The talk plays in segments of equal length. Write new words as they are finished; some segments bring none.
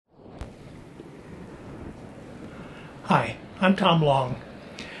Hi, I'm Tom Long.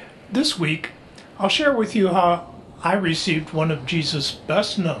 This week, I'll share with you how I received one of Jesus'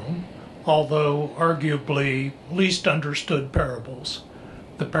 best known, although arguably least understood parables,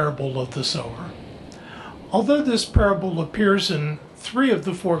 the parable of the sower. Although this parable appears in 3 of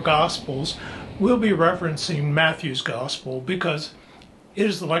the 4 Gospels, we'll be referencing Matthew's Gospel because it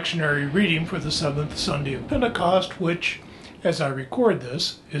is the lectionary reading for the 7th Sunday of Pentecost, which, as I record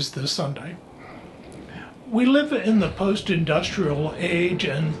this, is this Sunday. We live in the post-industrial age,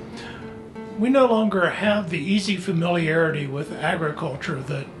 and we no longer have the easy familiarity with agriculture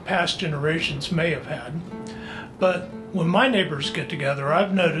that past generations may have had. But when my neighbors get together,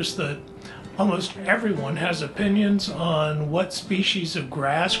 I've noticed that almost everyone has opinions on what species of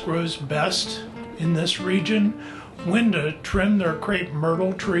grass grows best in this region, when to trim their crepe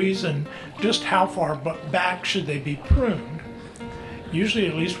myrtle trees, and just how far back should they be pruned. Usually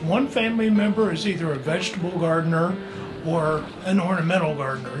at least one family member is either a vegetable gardener or an ornamental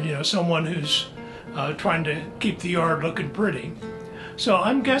gardener, someone who's trying to keep the yard looking pretty. So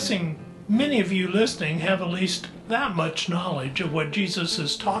I'm guessing many of you listening have at least that much knowledge of what Jesus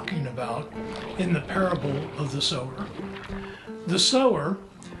is talking about in the parable of the sower. The sower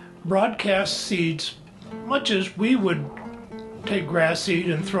broadcasts seeds much as we would take grass seed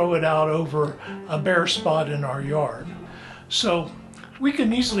and throw it out over a bare spot in our yard. So we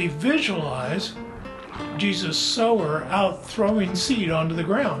can easily visualize Jesus' sower out throwing seed onto the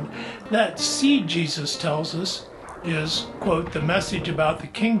ground. That seed, Jesus tells us, is, quote, the message about the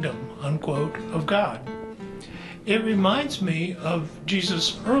kingdom, unquote, of God. It reminds me of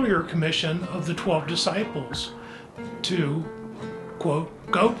Jesus' earlier commission of the 12 disciples to,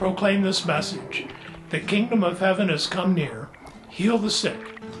 quote, go proclaim this message. The kingdom of heaven has come near. Heal the sick,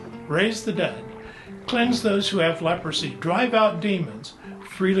 raise the dead, cleanse those who have leprosy, drive out demons.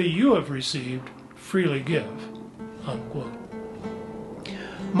 Freely you have received, freely give, unquote.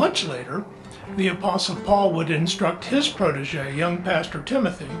 Much later, the Apostle Paul would instruct his protege, young pastor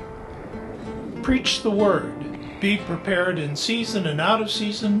Timothy, preach the word, be prepared in season and out of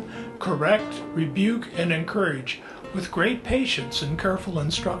season, correct, rebuke, and encourage with great patience and careful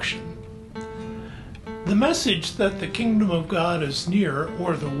instruction. The message that the kingdom of God is near,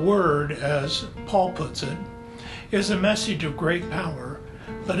 or the word as Paul puts it, is a message of great power,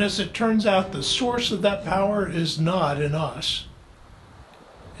 but as it turns out, the source of that power is not in us.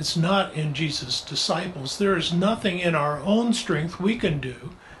 It's not in Jesus' disciples. There is nothing in our own strength we can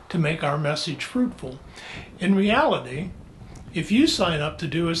do to make our message fruitful. In reality, if you sign up to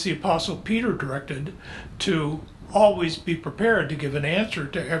do as the Apostle Peter directed, to always be prepared to give an answer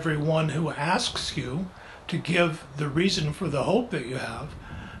to everyone who asks you, to give the reason for the hope that you have,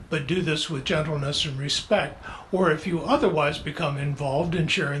 but do this with gentleness and respect. Or if you otherwise become involved in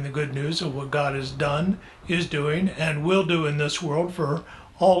sharing the good news of what God has done, is doing, and will do in this world for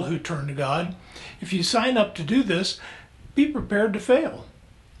all who turn to God, if you sign up to do this, be prepared to fail.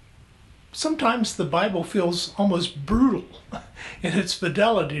 Sometimes the Bible feels almost brutal in its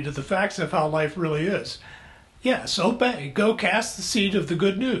fidelity to the facts of how life really is. Yes, obey, go cast the seed of the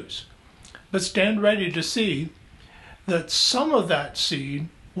good news, but stand ready to see that some of that seed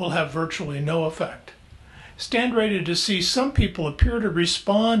will have virtually no effect. Stand ready to see some people appear to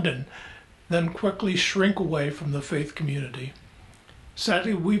respond and then quickly shrink away from the faith community.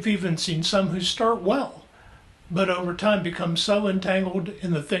 Sadly, we've even seen some who start well, but over time become so entangled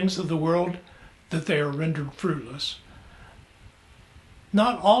in the things of the world that they are rendered fruitless.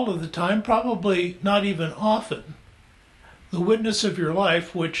 Not all of the time, probably not even often, the witness of your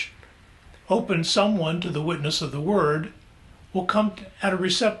life, which opens someone to the witness of the word, will come at a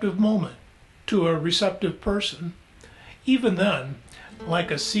receptive moment to a receptive person. Even then,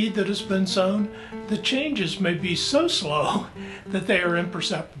 like a seed that has been sown, the changes may be so slow that they are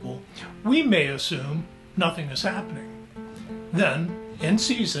imperceptible. We may assume nothing is happening. Then, in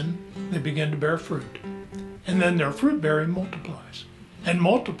season, they begin to bear fruit. And then their fruit bearing multiplies and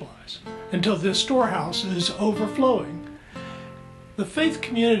multiplies until this storehouse is overflowing. The faith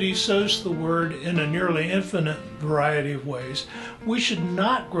community sows the word in a nearly infinite variety of ways. We should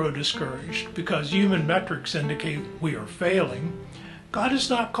not grow discouraged because human metrics indicate we are failing. God has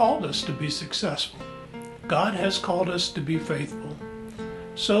not called us to be successful. God has called us to be faithful.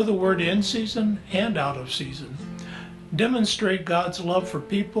 Sow the word in season and out of season. Demonstrate God's love for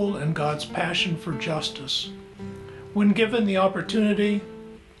people and God's passion for justice. When given the opportunity,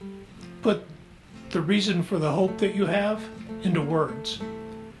 put the reason for the hope that you have into words.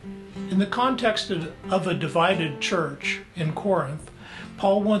 In the context of a divided church in Corinth,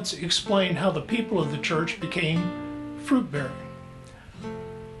 Paul once explained how the people of the church became fruit-bearing.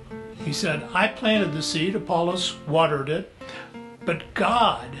 He said, I planted the seed, Apollos watered it, but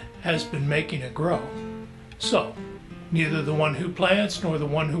God has been making it grow. So, neither the one who plants nor the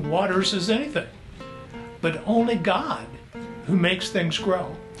one who waters is anything, but only God who makes things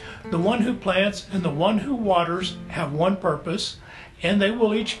grow. The one who plants and the one who waters have one purpose, and they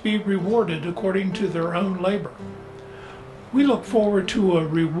will each be rewarded according to their own labor. We look forward to a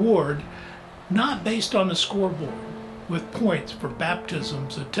reward not based on a scoreboard with points for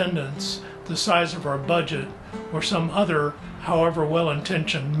baptisms, attendance, the size of our budget, or some other, however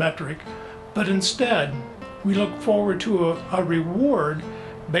well-intentioned metric, but instead we look forward to a reward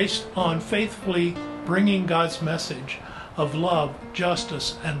based on faithfully bringing God's message of love,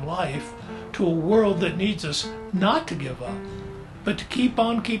 justice, and life to a world that needs us not to give up, but to keep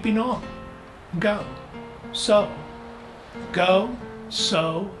on keeping on. Go, sow. Go,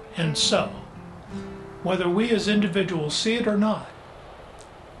 sow, and sow. Whether we as individuals see it or not,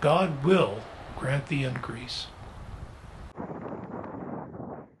 God will grant the increase.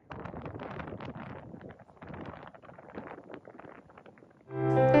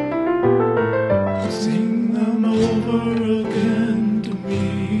 Sing them over again to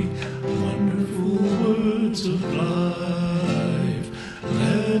me, wonderful words of life.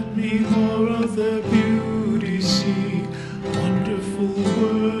 Let me more of their beauty see, wonderful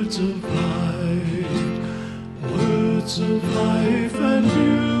words of life. Words of life and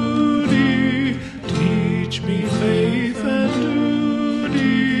beauty, teach me faith and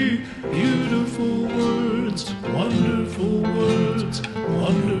duty. Beautiful words, wonderful words,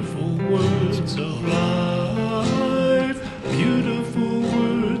 wonderful words of life. Beautiful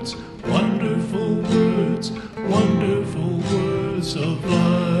words, wonderful words, wonderful words of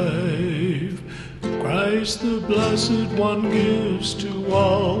life. Christ the Blessed One gives to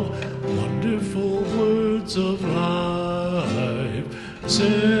all wonderful words of life.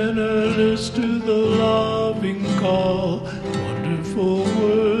 Sinner listen to the loving call, wonderful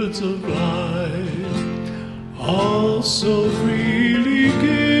words of life. Also freely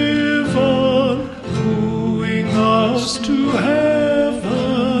given, wooing us to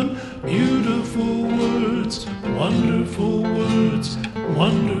heaven. Beautiful words, wonderful words,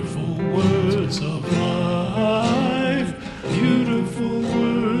 wonderful words of life. Beautiful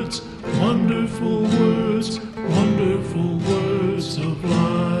words, wonderful words, wonderful words of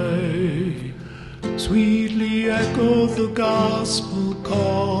life. Sweetly echo the gospel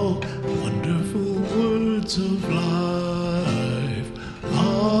call, wonderful words of life.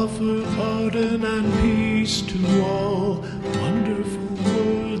 Offer pardon and peace to all, wonderful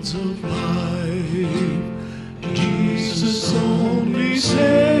words of life. Jesus only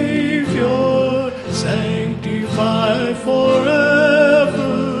Savior, sanctify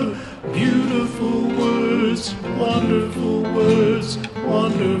forever. Beautiful words, wonderful words,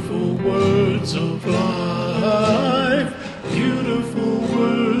 wonderful words of life.